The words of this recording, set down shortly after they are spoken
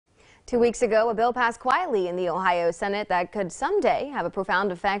2 weeks ago, a bill passed quietly in the Ohio Senate that could someday have a profound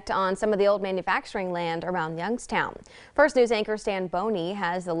effect on some of the old manufacturing land around Youngstown. First News anchor Stan Boney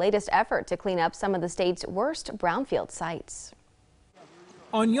has the latest effort to clean up some of the state's worst brownfield sites.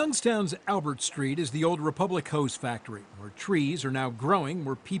 On Youngstown's Albert Street is the old Republic Hose Factory, where trees are now growing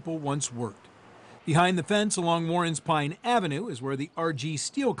where people once worked. Behind the fence along Warren's Pine Avenue is where the RG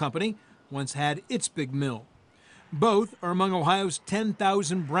Steel Company once had its big mill. Both are among Ohio's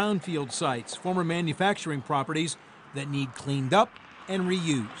 10,000 brownfield sites, former manufacturing properties that need cleaned up and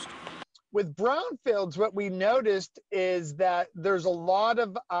reused. With brownfields, what we noticed is that there's a lot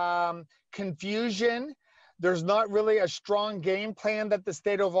of confusion. There's not really a strong game plan that the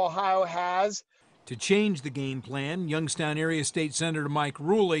state of Ohio has. To change the game plan, Youngstown Area State Senator Mike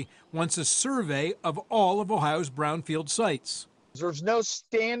Ruley wants a survey of all of Ohio's brownfield sites. There's no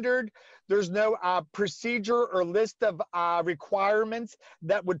standard, there's no procedure or list of requirements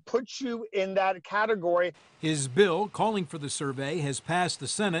that would put you in that category. His bill calling for the survey has passed the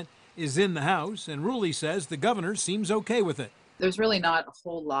Senate, is in the House, and Ruley says the governor seems okay with it. There's really not a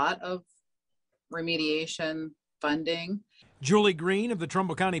whole lot of remediation funding. Julie Green of the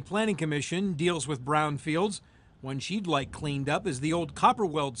Trumbull County Planning Commission deals with brownfields. One she'd like cleaned up is the old copper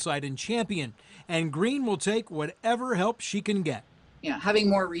weld site in Champion, and Green will take whatever help she can get. Yeah, having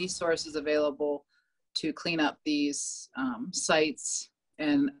more resources available to clean up these sites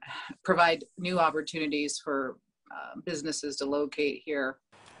and provide new opportunities for businesses to locate here.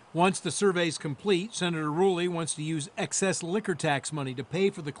 Once the survey's complete, Senator Ruley wants to use excess liquor tax money to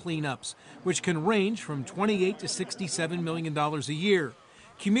pay for the cleanups, which can range from $28 to $67 million a year.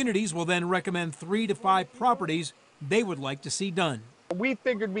 Communities will then recommend 3 to 5 properties they would like to see done. We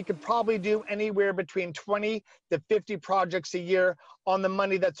figured we could probably do anywhere between 20 to 50 projects a year on the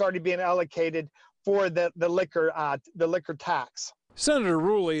money that's already being allocated for the liquor tax. Senator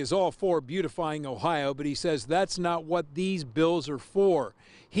Ruley is all for beautifying Ohio, but he says that's not what these bills are for.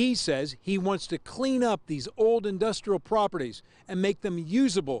 He says he wants to clean up these old industrial properties and make them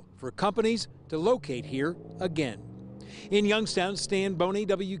usable for companies to locate here again. In Youngstown, Stan Boney,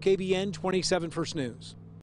 WKBN 27 First News.